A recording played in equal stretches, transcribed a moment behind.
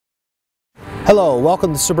Hello,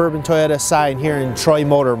 welcome to Suburban Toyota sign here in Troy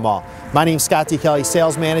Motor Mall. My name's Scott D. Kelly,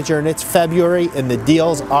 sales manager, and it's February and the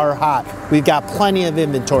deals are hot. We've got plenty of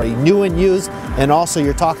inventory, new and used, and also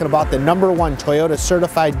you're talking about the #1 Toyota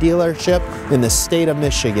certified dealership in the state of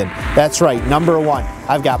Michigan. That's right, #1.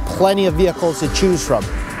 I've got plenty of vehicles to choose from.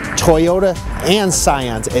 Toyota and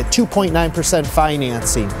Scions at 2.9%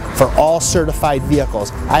 financing for all certified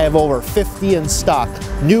vehicles. I have over 50 in stock.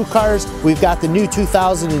 New cars, we've got the new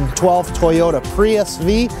 2012 Toyota Prius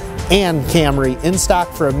V and Camry in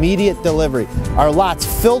stock for immediate delivery. Our lot's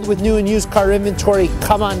filled with new and used car inventory.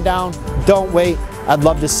 Come on down, don't wait. I'd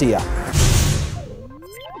love to see ya.